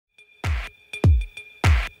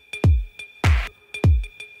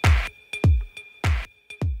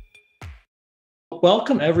So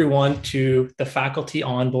welcome everyone to the Faculty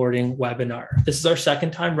Onboarding webinar. This is our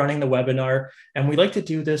second time running the webinar, and we like to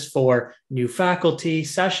do this for new faculty,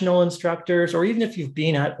 sessional instructors, or even if you've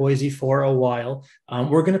been at OISE for a while.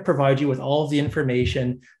 We're going to provide you with all of the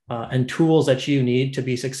information and tools that you need to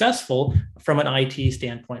be successful from an IT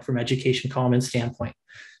standpoint, from Education Commons standpoint.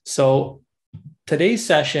 So today's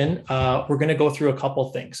session, we're going to go through a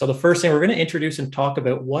couple things. So the first thing, we're going to introduce and talk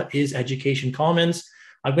about what is Education Commons.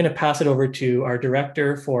 I'm going to pass it over to our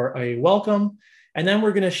director for a welcome, and then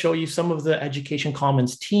we're going to show you some of the Education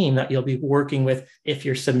Commons team that you'll be working with if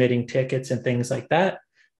you're submitting tickets and things like that.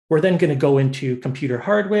 We're then going to go into computer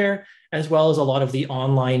hardware, as well as a lot of the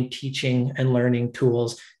online teaching and learning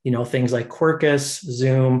tools, things like Quercus,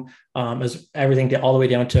 Zoom, as everything all the way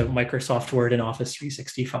down to Microsoft Word and Office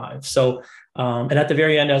 365. So, and at the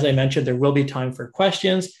very end, as I mentioned, there will be time for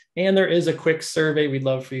questions, and there is a quick survey we'd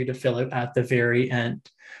love for you to fill out at the very end.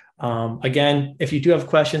 Again, if you do have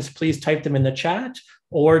questions, please type them in the chat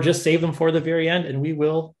or just save them for the very end, and we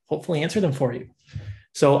will hopefully answer them for you.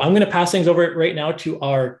 So I'm going to pass things over right now to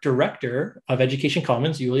our Director of Education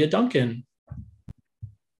Commons, Julia Duncan.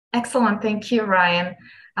 Excellent. Thank you, Ryan.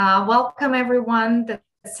 Welcome, everyone.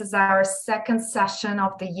 This is our second session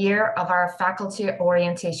of the year of our faculty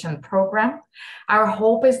orientation program. Our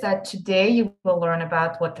hope is that today you will learn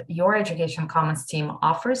about what your Education Commons team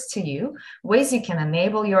offers to you, ways you can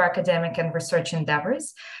enable your academic and research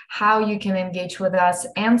endeavors, how you can engage with us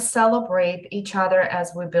and celebrate each other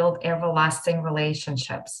as we build everlasting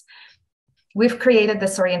relationships. We've created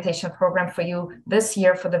this orientation program for you this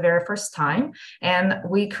year for the very first time, and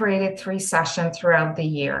we created 3 sessions throughout the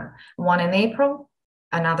year, one in April,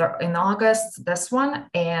 another in August, this one,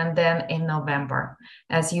 and then in November.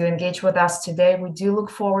 As you engage with us today, we do look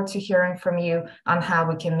forward to hearing from you on how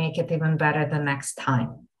we can make it even better the next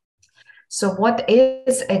time. So what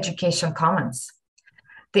is Education Commons?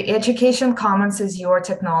 The Education Commons is your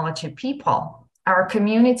technology people. Our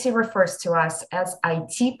community refers to us as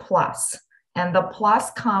IT plus. And the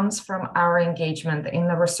plus comes from our engagement in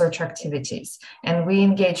the research activities. And we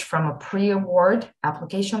engage from a pre-award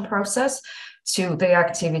application process to the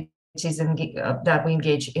activities that we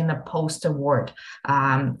engage in the post-award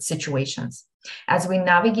situations. As we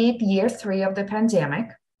navigate year 3 of the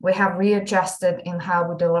pandemic, we have readjusted in how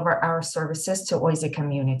we deliver our services to OISE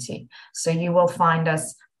community. So you will find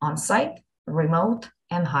us on-site, remote,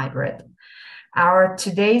 and hybrid. Our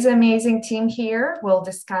today's amazing team here will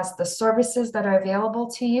discuss the services that are available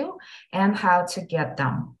to you and how to get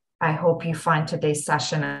them. I hope you find today's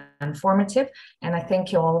session informative, and I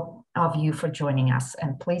thank you all of you for joining us,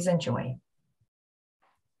 and please enjoy.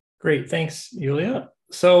 Great, thanks, Julia.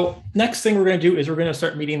 So next thing we're going to do is we're going to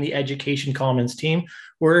start meeting the Education Commons team.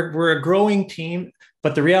 We're a growing team,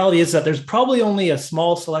 but the reality is that there's probably only a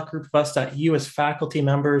small select group of us that you as faculty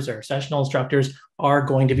members or sessional instructors are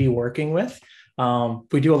going to be working with.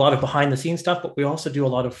 We do a lot of behind the scenes stuff, but we also do a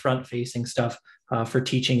lot of front facing stuff for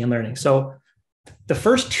teaching and learning. So the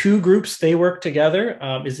first 2 groups, they work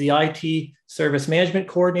together is the IT service management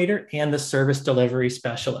coordinator and the service delivery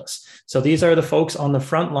specialist. So these are the folks on the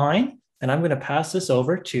front line, and I'm going to pass this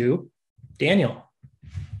over to Daniel.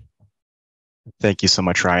 Thank you so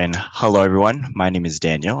much, Ryan. Hello, everyone. My name is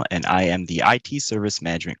Daniel, and I am the IT service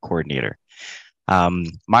management coordinator.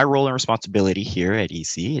 My role and responsibility here at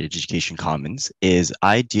EC, at Education Commons, is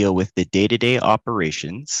I deal with the day-to-day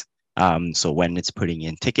operations. So when it's putting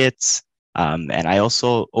in tickets, and I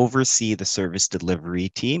also oversee the service delivery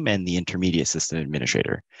team and the intermediate system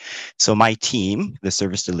administrator. So my team, the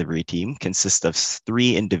service delivery team, consists of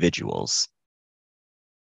 3 individuals: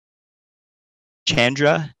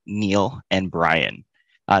 Chandra, Neil, and Brian.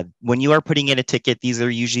 When you are putting in a ticket, these are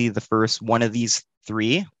usually the first one of these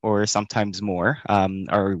 3, or sometimes more,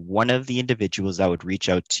 are one of the individuals that would reach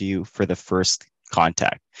out to you for the first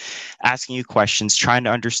contact, asking you questions, trying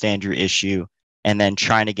to understand your issue, and then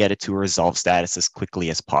trying to get it to a resolved status as quickly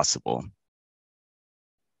as possible.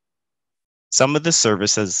 Some of the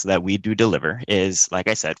services that we do deliver is, like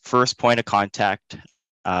I said, first point of contact.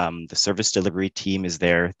 The service delivery team is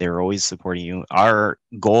there. They're always supporting you. Our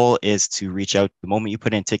goal is to reach out the moment you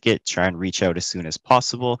put in a ticket, try and reach out as soon as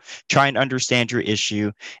possible, try and understand your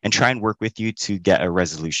issue, and try and work with you to get a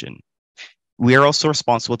resolution. We are also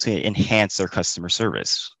responsible to enhance our customer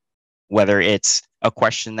service, whether it's a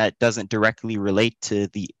question that doesn't directly relate to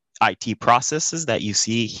the IT processes that you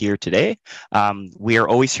see here today. We are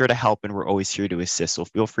always here to help, and we're always here to assist. So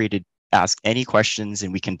feel free to ask any questions,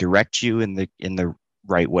 and we can direct you in the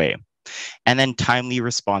right way. And then timely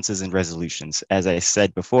responses and resolutions. As I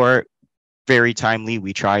said before, very timely.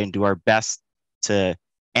 We try and do our best to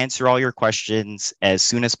answer all your questions as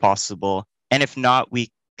soon as possible And if not,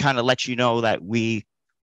 we kind of let you know that we'll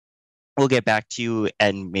get back to you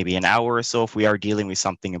in maybe an hour or so if we are dealing with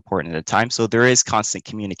something important at a time. So there is constant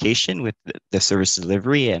communication with the service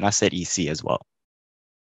delivery and us at EC as well.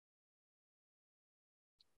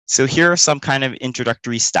 So here are some kind of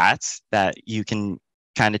introductory stats that you can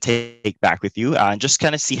kind of take back with you and just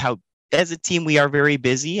kind of see how, as a team, we are very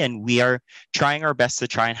busy and we are trying our best to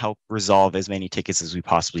try and help resolve as many tickets as we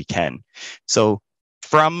possibly can. So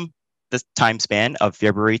from the time span of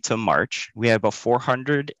February to March, we had about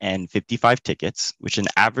 455 tickets, which is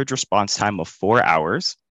an average response time of 4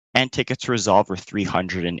 hours, and tickets resolved were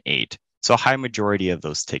 308. So a high majority of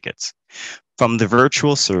those tickets. From the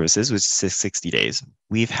virtual services, which is 60 days,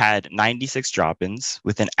 we've had 96 drop-ins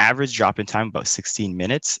with an average drop-in time of about 16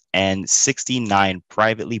 minutes and 69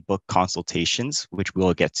 privately booked consultations, which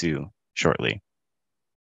we'll get to shortly.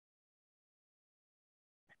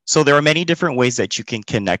 So there are many different ways that you can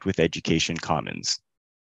connect with Education Commons.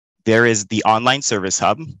 There is the online service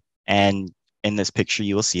hub, and in this picture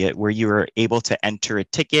you will see it, where you are able to enter a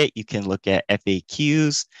ticket. You can look at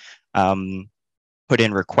FAQs, put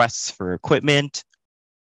in requests for equipment.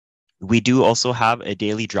 We do also have a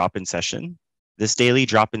daily drop-in session. This daily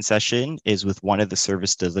drop-in session is with one of the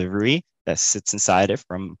service delivery that sits inside it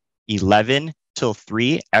from 11 till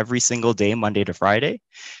 3 every single day, Monday to Friday.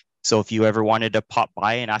 So if you ever wanted to pop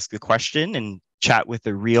by and ask a question and chat with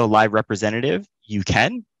a real live representative, you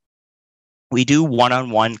can. We do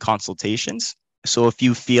one-on-one consultations. So if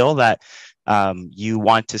you feel that you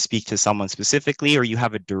want to speak to someone specifically, or you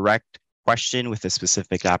have a direct question with a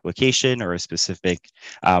specific application or a specific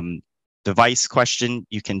device question,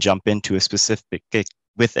 you can jump into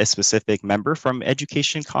with a specific member from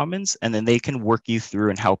Education Commons, and then they can work you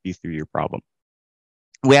through and help you through your problem.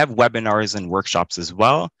 We have webinars and workshops as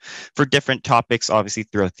well for different topics, obviously,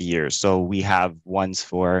 throughout the year. So we have ones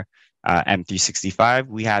for M365.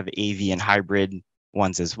 We have AV and hybrid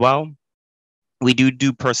ones as well. We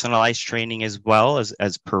do personalized training as well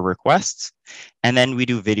as per requests. And then we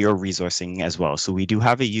do video resourcing as well. So we do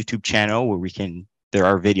have a YouTube channel where there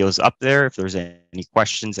are videos up there. If there's any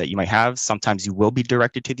questions that you might have, sometimes you will be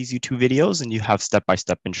directed to these YouTube videos and you have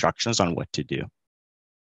step-by-step instructions on what to do.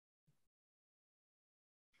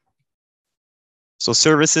 So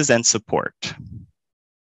services and support.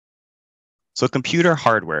 So computer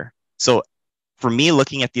hardware. So for me,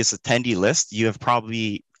 looking at this attendee list,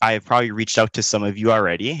 I have probably reached out to some of you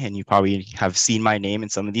already, and you probably have seen my name in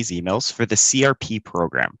some of these emails for the CRP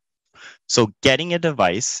program. So getting a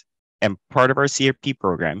device, and part of our CRP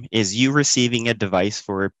program is you receiving a device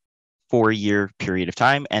for a 4-year period of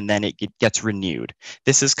time, and then it gets renewed.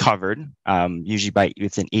 This is covered usually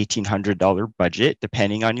with an $1,800 budget,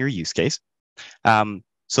 depending on your use case.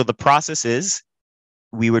 So the process is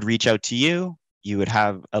we would reach out to you. You would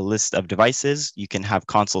have a list of devices. You can have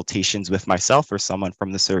consultations with myself or someone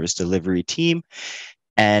from the service delivery team,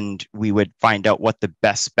 and we would find out what the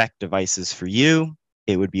best spec device is for you.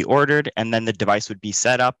 It would be ordered, and then the device would be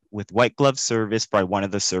set up with white glove service by one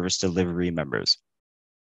of the service delivery members.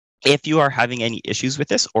 If you are having any issues with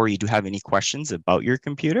this, or you do have any questions about your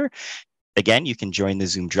computer, again, you can join the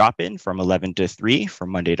Zoom drop-in from 11 to 3 from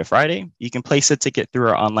Monday to Friday. You can place a ticket through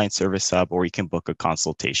our online service hub, or you can book a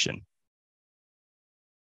consultation.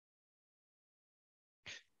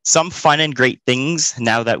 Some fun and great things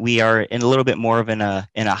now that we are in a little bit more of in a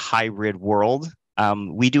hybrid world.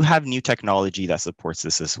 We do have new technology that supports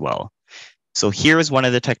this as well. So here is one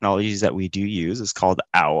of the technologies that we do use. It's called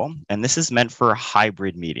OWL, and this is meant for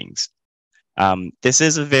hybrid meetings. This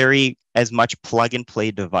is as much plug and play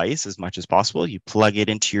device as much as possible. You plug it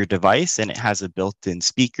into your device and it has a built-in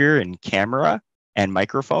speaker and camera and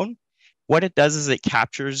microphone. What it does is it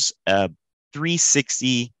captures a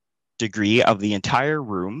 360 degree of the entire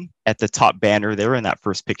room at the top banner there in that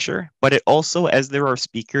first picture. But it also, as there are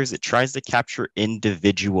speakers, it tries to capture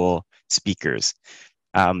individual speakers.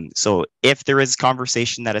 So if there is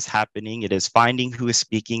conversation that is happening, it is finding who is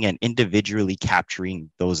speaking and individually capturing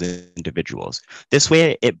those individuals. This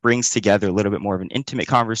way, it brings together a little bit more of an intimate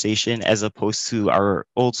conversation as opposed to our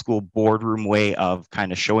old school boardroom way of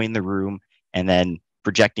kind of showing the room and then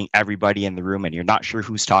projecting everybody in the room and you're not sure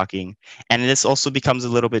who's talking. And this also becomes a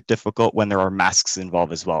little bit difficult when there are masks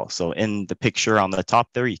involved as well. So in the picture on the top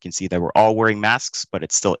there, you can see that we're all wearing masks, but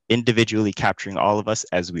it's still individually capturing all of us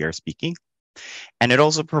as we are speaking. And it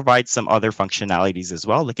also provides some other functionalities as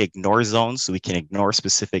well, like ignore zones, so we can ignore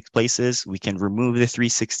specific places. We can remove the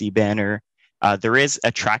 360 banner. There is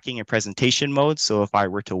a tracking and presentation mode. So if I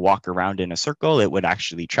were to walk around in a circle, it would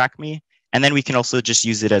actually track me. And then we can also just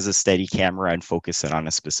use it as a steady camera and focus it on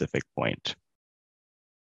a specific point.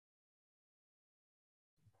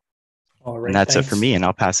 All right. And that's thanks. it for me, and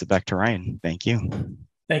I'll pass it back to Ryan. Thank you.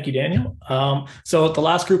 Thank you, Daniel. So the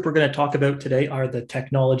last group we're going to talk about today are the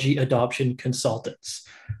technology adoption consultants.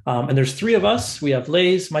 And there's three of us. We have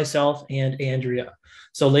Lays, myself, and Andrea.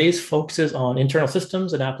 So Lays focuses on internal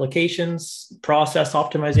systems and applications, process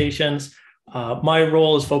optimizations. My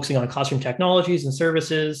role is focusing on classroom technologies and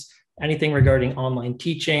services, anything regarding online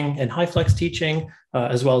teaching and HyFlex teaching,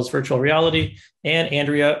 as well as virtual reality. And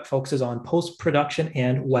Andrea focuses on post-production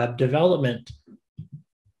and web development.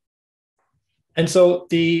 And so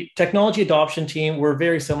the technology adoption team, we're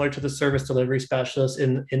very similar to the service delivery specialists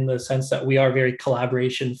in the sense that we are very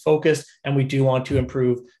collaboration focused, and we do want to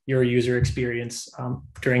improve your user experience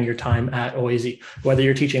during your time at OISE. Whether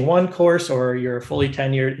you're teaching one course or you're a fully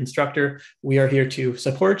tenured instructor, we are here to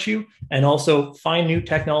support you and also find new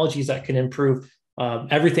technologies that can improve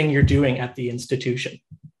everything you're doing at the institution.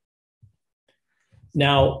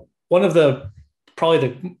 Now, one of probably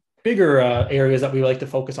the bigger areas that we like to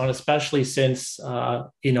focus on, especially since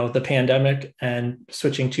the pandemic and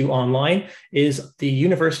switching to online, is the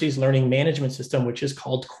university's learning management system, which is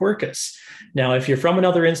called Quercus. Now, if you're from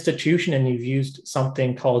another institution and you've used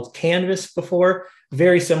something called Canvas before,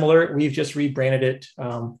 very similar. We've just rebranded it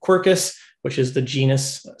Quercus, which is the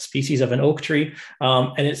genus species of an oak tree,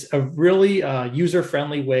 and it's a really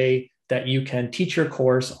user-friendly way that you can teach your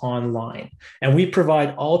course online. And we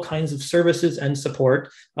provide all kinds of services and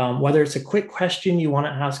support, whether it's a quick question you want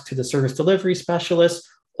to ask to the service delivery specialist,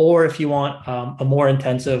 or if you want a more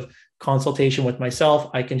intensive consultation with myself,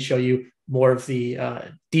 I can show you more of the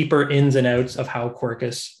deeper ins and outs of how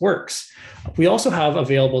Quercus works. We also have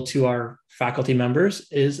available to our faculty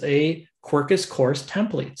members is a Quercus course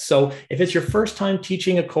template. So if it's your first time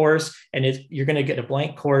teaching a course and you're going to get a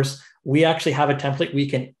blank course, we actually have a template we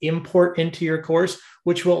can import into your course,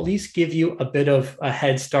 which will at least give you a bit of a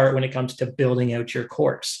head start when it comes to building out your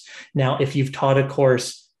course. Now, if you've taught a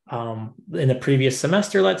course in a previous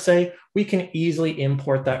semester, let's say, we can easily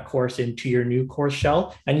import that course into your new course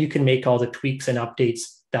shell, and you can make all the tweaks and updates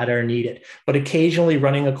that are needed. But occasionally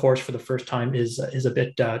running a course for the first time is a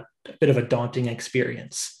bit of a daunting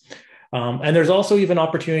experience. And there's also even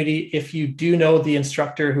opportunity if you do know the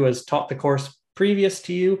instructor who has taught the course previous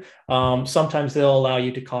to you, sometimes they'll allow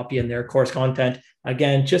you to copy in their course content,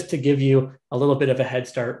 again, just to give you a little bit of a head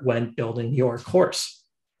start when building your course.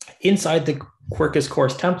 Inside the Quercus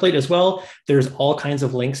course template as well, there's all kinds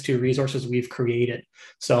of links to resources we've created.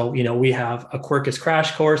 So, we have a Quercus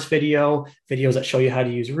crash course videos that show you how to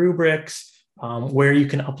use rubrics, where you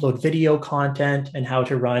can upload video content and how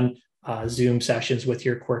to run Zoom sessions with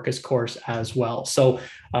your Quercus course as well. So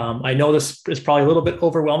I know this is probably a little bit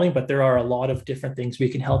overwhelming, but there are a lot of different things we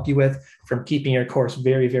can help you with, from keeping your course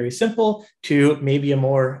very, very simple to maybe a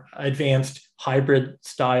more advanced hybrid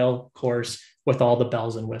style course with all the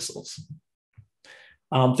bells and whistles.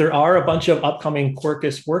 There are a bunch of upcoming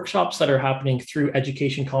Quercus workshops that are happening through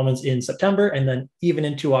Education Commons in September and then even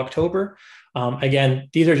into October. Again,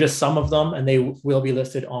 these are just some of them, and they will be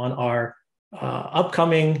listed on our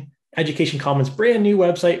upcoming Education Commons brand new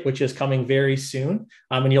website, which is coming very soon.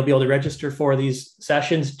 And you'll be able to register for these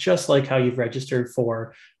sessions, just like how you've registered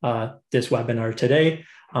for this webinar today.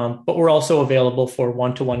 But we're also available for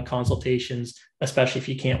one-to-one consultations, especially if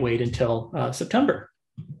you can't wait until September.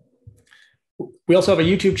 We also have a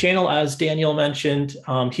YouTube channel, as Daniel mentioned.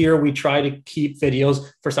 Here we try to keep videos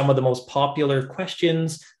for some of the most popular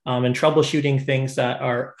questions and troubleshooting things that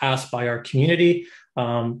are asked by our community.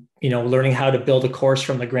 Learning how to build a course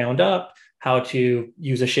from the ground up, how to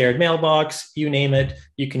use a shared mailbox, you name it,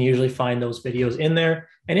 you can usually find those videos in there.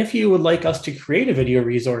 And if you would like us to create a video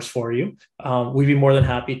resource for you, we'd be more than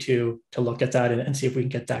happy to look at that and see if we can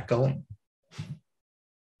get that going.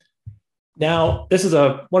 Now, this is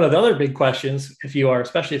one of the other big questions,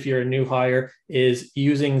 especially if you're a new hire, is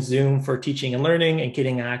using Zoom for teaching and learning and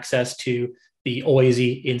getting access to the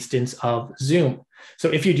OISE instance of Zoom. So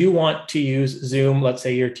if you do want to use Zoom, let's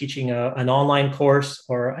say you're teaching an online course,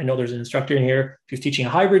 or I know there's an instructor in here who's teaching a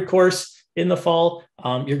hybrid course in the fall,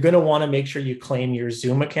 you're going to want to make sure you claim your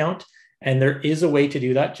Zoom account. And there is a way to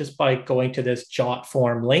do that just by going to this Jot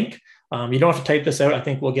form link. You don't have to type this out. I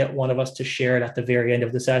think we'll get one of us to share it at the very end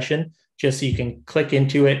of the session, just so you can click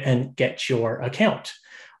into it and get your account.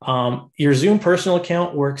 Your Zoom personal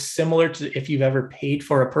account works similar to if you've ever paid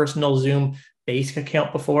for a personal Zoom basic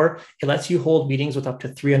account before, it lets you hold meetings with up to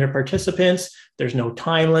 300 participants. There's no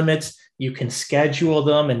time limits. You can schedule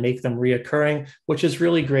them and make them reoccurring, which is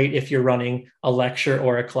really great if you're running a lecture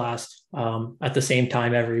or a class at the same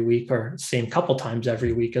time every week, or same couple times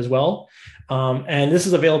every week as well. And this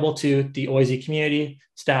is available to the OISE community,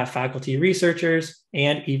 staff, faculty, researchers,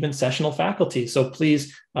 and even sessional faculty. So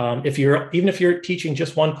please, even if you're teaching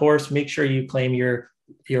just one course, make sure you claim your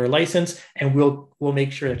license, and we'll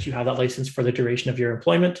make sure that you have that license for the duration of your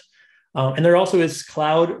employment. And there also is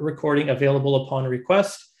cloud recording available upon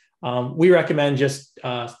request. We recommend just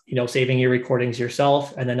saving your recordings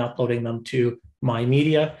yourself and then uploading them to My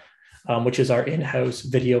Media, which is our in-house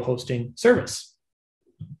video hosting service.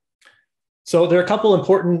 So there are a couple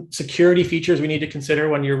important security features we need to consider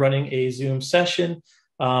when you're running a Zoom session.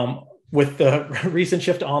 With the recent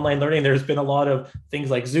shift to online learning, there's been a lot of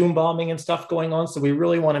things like Zoom bombing and stuff going on. So we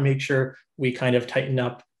really want to make sure we kind of tighten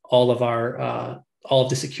up all of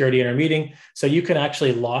the security in our meeting. So you can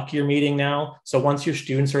actually lock your meeting now. So once your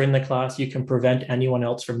students are in the class, you can prevent anyone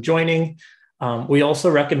else from joining. We also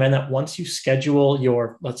recommend that once you schedule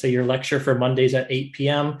let's say your lecture for Mondays at 8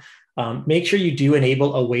 p.m., make sure you do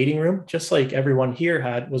enable a waiting room, just like everyone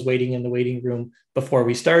here was waiting in the waiting room before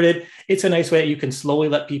we started. It's a nice way that you can slowly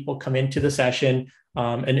let people come into the session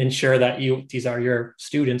and ensure that these are your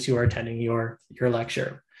students who are attending your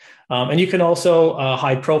lecture. And you can also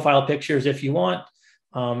hide profile pictures if you want.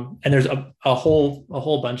 And there's a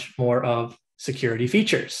whole bunch more of security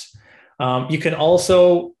features. You can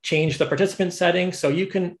also change the participant settings. So you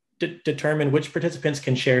can determine which participants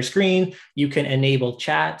can share screen. You can enable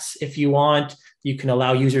chats if you want. You can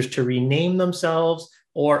allow users to rename themselves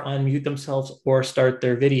or unmute themselves or start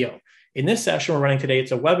their video. In this session we're running today,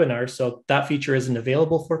 it's a webinar, so that feature isn't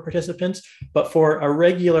available for participants. But for a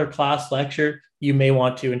regular class lecture, you may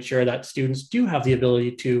want to ensure that students do have the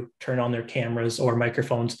ability to turn on their cameras or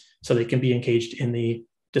microphones so they can be engaged in the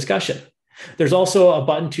discussion. There's also a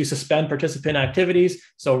button to suspend participant activities.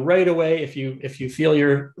 So right away, if you feel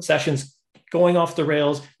your session's going off the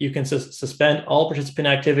rails, you can suspend all participant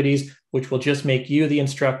activities, which will just make you, the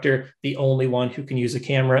instructor, the only one who can use a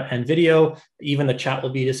camera and video. Even the chat will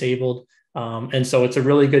be disabled. And so it's a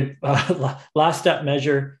really good last step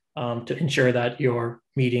measure to ensure that your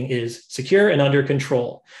meeting is secure and under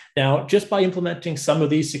control. Now, just by implementing some of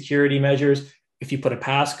these security measures, if you put a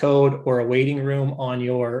passcode or a waiting room on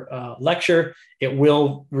your lecture, it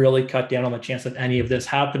will really cut down on the chance of any of this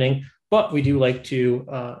happening. But we do like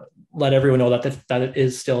to let everyone know that it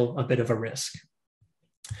is still a bit of a risk.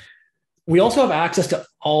 We also have access to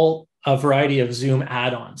a variety of Zoom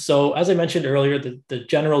add-ons. So as I mentioned earlier, the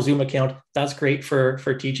general Zoom account, that's great for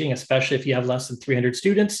teaching, especially if you have less than 300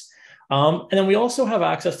 students. And then we also have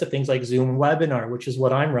access to things like Zoom Webinar, which is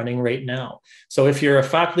what I'm running right now. So if you're a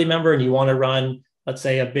faculty member and you want to run, let's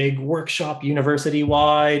say, a big workshop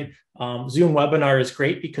university-wide, Zoom Webinar is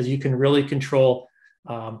great because you can really control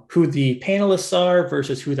who the panelists are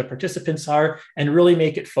versus who the participants are, and really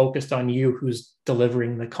make it focused on you who's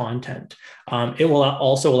delivering the content. It will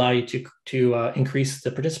also allow you to increase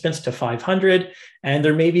the participants to 500, and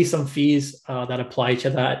there may be some fees that apply to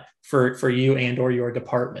that for you and or your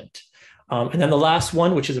department. And then the last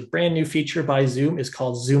one, which is a brand new feature by Zoom, is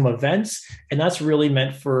called Zoom Events. And that's really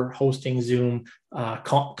meant for hosting Zoom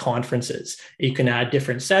conferences. You can add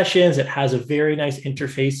different sessions. It has a very nice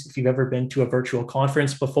interface if you've ever been to a virtual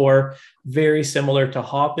conference before, very similar to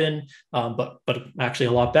Hopin, but actually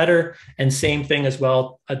a lot better. And same thing as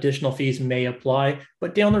well, additional fees may apply.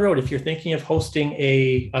 But down the road, if you're thinking of hosting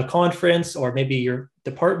a conference, or maybe your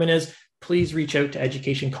department is, please reach out to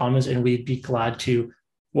Education Commons and we'd be glad to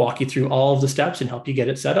walk you through all of the steps and help you get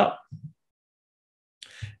it set up.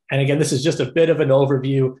 And again, this is just a bit of an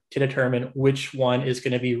overview to determine which one is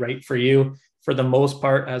going to be right for you. For the most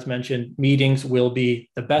part, as mentioned, meetings will be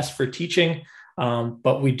the best for teaching,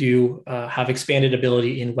 but we do have expanded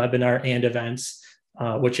ability in webinar and events,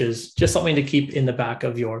 which is just something to keep in the back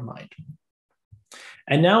of your mind.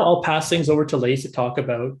 And now I'll pass things over to Lace to talk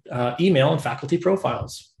about email and faculty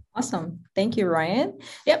profiles. Awesome. Thank you, Ryan.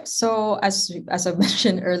 Yep. So as I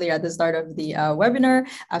mentioned earlier at the start of the webinar,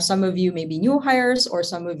 some of you may be new hires, or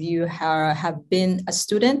some of you have been a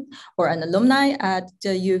student or an alumni at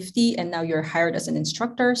U of T, and now you're hired as an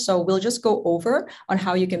instructor. So we'll just go over on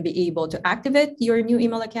how you can be able to activate your new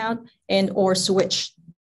email account and or switch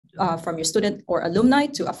from your student or alumni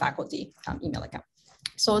to a faculty email account.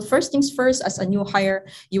 So first things first, as a new hire,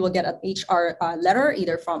 you will get an HR letter,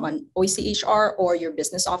 either from an OISE HR or your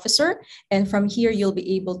business officer. And from here, you'll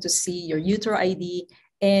be able to see your user ID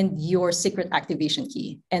and your secret activation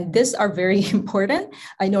key. And these are very important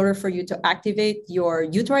in order for you to activate your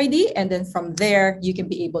user ID. And then from there, you can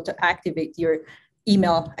be able to activate your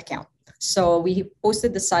email account. So we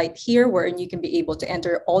posted the site here wherein you can be able to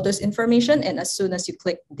enter all this information. And as soon as you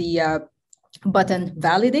click the button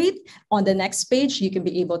validate on the next page, you can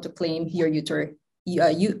be able to claim your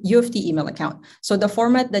UFT email account. So the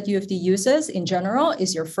format that UFT uses in general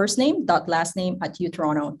is your first name dot last name at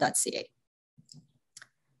utoronto.ca.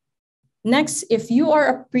 Next, if you are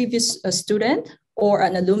a previous student or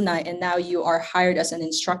an alumni and now you are hired as an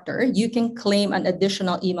instructor, you can claim an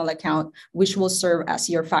additional email account which will serve as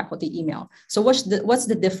your faculty email. So what's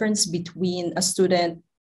the difference between a student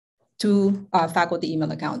to a faculty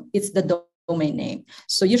email account? It's the domain name.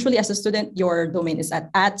 So usually as a student, your domain is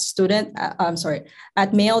at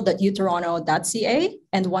mail.utoronto.ca.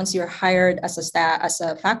 And once you're hired as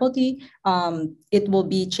a faculty, it will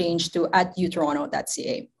be changed to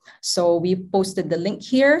 @utoronto.ca. So we posted the link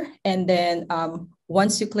here. And then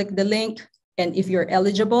once you click the link, and if you're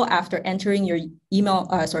eligible after entering your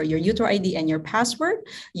your user ID and your password,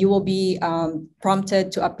 you will be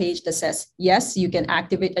prompted to a page that says, yes, you can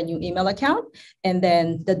activate a new email account. And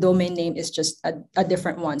then the domain name is just a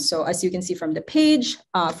different one. So as you can see from the page,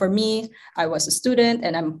 for me, I was a student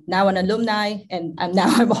and I'm now an alumni, and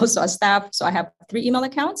I'm also a staff. So I have 3 email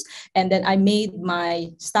accounts. And then I made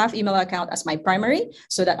my staff email account as my primary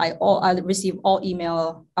so that I'll receive all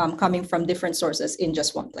email coming from different sources in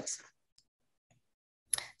just one place.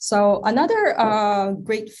 So another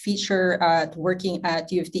great feature at working at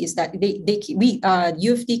UFT is that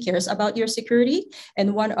UFT cares about your security.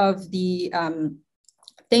 And one of the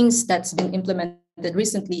things that's been implemented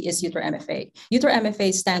recently is UTR-MFA.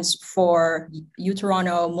 UTR-MFA stands for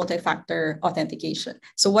Utoronto Multi-Factor Authentication.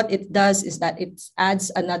 So what it does is that it adds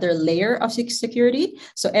another layer of security.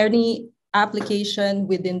 So any application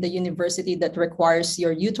within the university that requires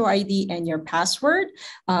your user ID and your password,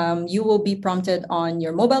 you will be prompted on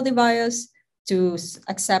your mobile device to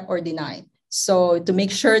accept or deny. So to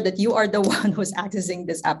make sure that you are the one who's accessing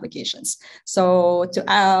these applications. So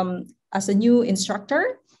as a new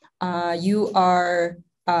instructor, you are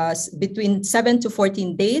between 7 to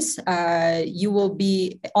 14 days, you will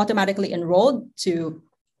be automatically enrolled to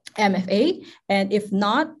MFA. And if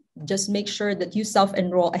not, just make sure that you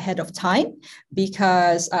self-enroll ahead of time,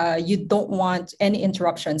 because you don't want any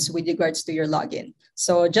interruptions with regards to your login.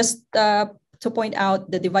 So just to point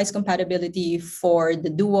out, the device compatibility for the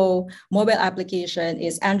Duo mobile application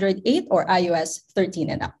is Android 8 or iOS 13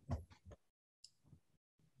 and up.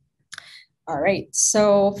 All right,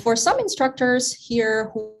 so for some instructors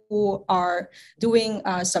here who are doing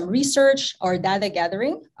some research or data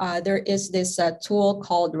gathering, there is this tool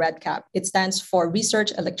called REDCap. It stands for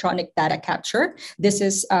Research Electronic Data Capture. This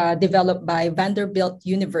is developed by Vanderbilt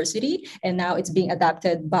University, and now it's being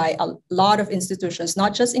adapted by a lot of institutions,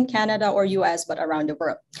 not just in Canada or US, but around the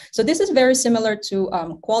world. So this is very similar to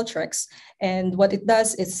Qualtrics. And what it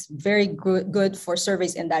does is very good for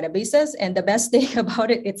surveys and databases. And the best thing about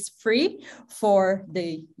it, it's free for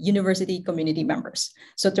the university community members.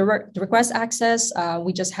 So to request access,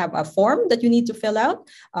 we just have a form that you need to fill out.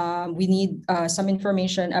 We need some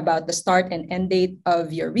information about the start and end date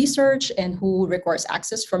of your research and who requires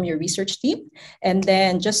access from your research team. And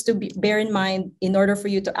then just to bear in mind, in order for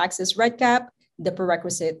you to access REDCap, the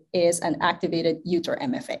prerequisite is an activated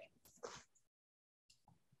UTR-MFA.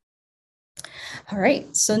 All right,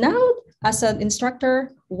 so now as an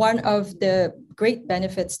instructor, one of the great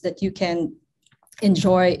benefits that you can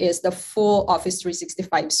enjoy is the full Office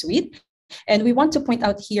 365 suite. And we want to point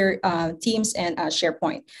out here Teams and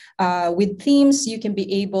SharePoint. With Teams, you can be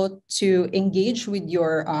able to engage with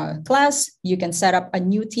your class. You can set up a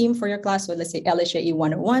new team for your class. So let's say LHAE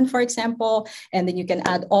 101, for example, and then you can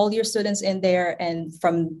add all your students in there. And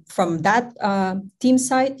from that team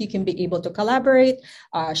site, you can be able to collaborate,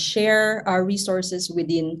 share resources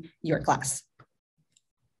within your class.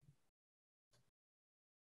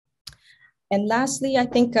 And lastly, I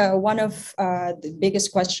think one of the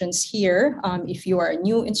biggest questions here, if you are a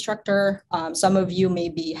new instructor, some of you may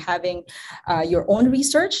be having your own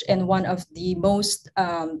research, and one of the most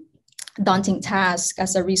daunting tasks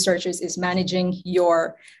as a researcher is managing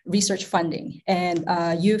your research funding. And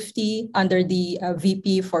UFT, under the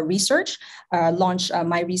VP for Research, launched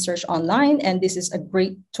My Research Online, and this is a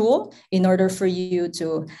great tool in order for you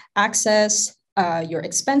to access your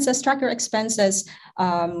expenses, track your expenses,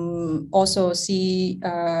 also see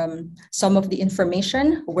some of the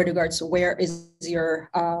information with regards to where is your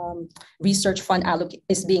research fund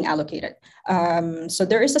is being allocated. So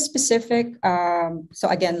there is a specific, so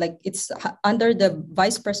again, like it's under the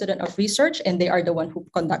Vice President of Research, and they are the one who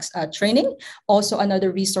conducts training. Also,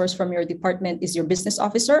 another resource from your department is your business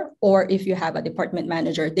officer, or if you have a department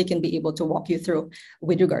manager, they can be able to walk you through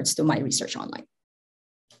with regards to My Research Online.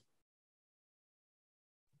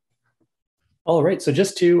 All right, so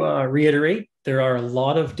just to reiterate, there are a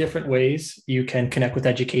lot of different ways you can connect with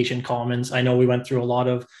Education Commons. I know we went through a lot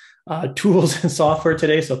of tools and software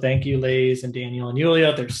today, so thank you, Lays and Daniel and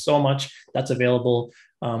Yulia. There's so much that's available,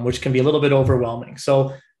 which can be a little bit overwhelming.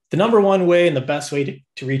 So the number one way and the best way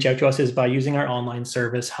to reach out to us is by using our online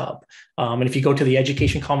service hub. And if you go to the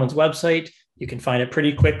Education Commons website, you can find it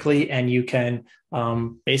pretty quickly, and you can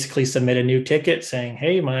basically submit a new ticket saying,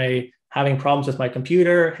 hey, having problems with my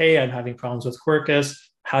computer. Hey, I'm having problems with Quercus.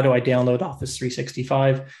 How do I download Office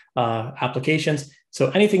 365 applications? So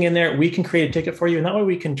anything in there, we can create a ticket for you. And that way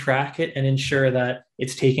we can track it and ensure that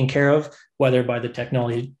it's taken care of, whether by the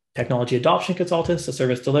technology adoption consultants, the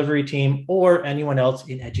service delivery team, or anyone else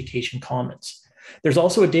in Education Commons. There's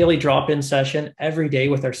also a daily drop-in session every day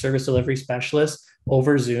with our service delivery specialists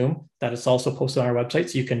over Zoom that is also posted on our website.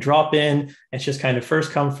 So you can drop in. It's just kind of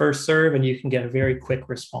first come, first serve, and you can get a very quick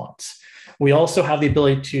response. We also have the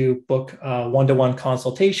ability to book one-to-one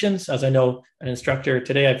consultations. As I know an instructor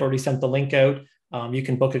today, I've already sent the link out. You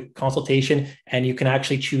can book a consultation, and you can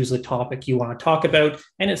actually choose the topic you want to talk about,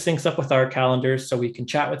 and it syncs up with our calendars so we can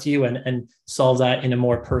chat with you and solve that in a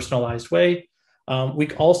more personalized way. We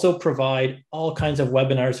also provide all kinds of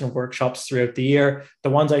webinars and workshops throughout the year. The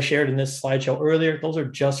ones I shared in this slideshow earlier, those are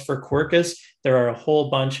just for Quercus. There are a whole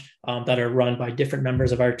bunch that are run by different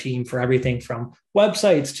members of our team for everything from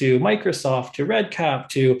websites to Microsoft to RedCap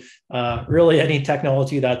to really any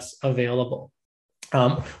technology that's available.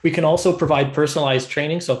 We can also provide personalized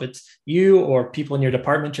training. So if it's you or people in your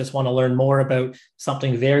department just want to learn more about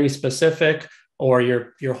something very specific, or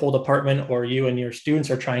your whole department or you and your students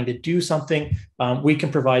are trying to do something, we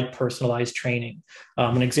can provide personalized training.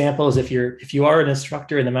 An example is if you are an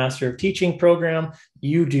instructor in the Master of Teaching program,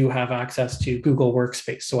 you do have access to Google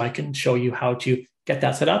Workspace. So I can show you how to get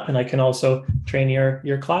that set up, and I can also train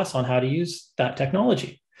your class on how to use that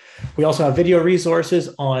technology. We also have video resources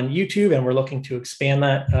on YouTube, and we're looking to expand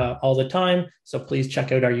that all the time. So please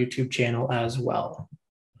check out our YouTube channel as well.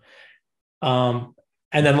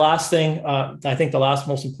 And then last thing, I think the last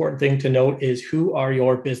most important thing to note is who are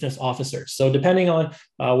your business officers. So depending on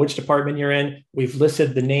which department you're in, we've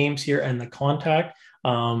listed the names here and the contact.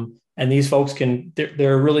 And these folks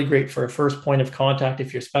they're really great for a first point of contact,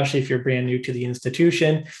 especially if you're brand new to the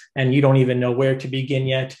institution and you don't even know where to begin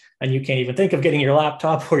yet. And you can't even think of getting your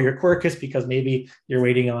laptop or your Quercus because maybe you're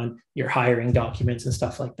waiting on your hiring documents and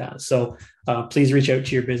stuff like that. So please reach out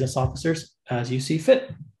to your business officers as you see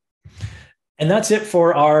fit. And that's it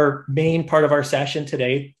for our main part of our session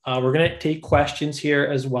today. We're going to take questions here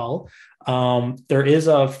as well. There is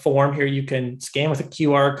a form here you can scan with a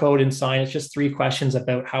QR code and sign. It's just 3 questions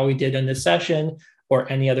about how we did in this session or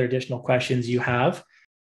any other additional questions you have.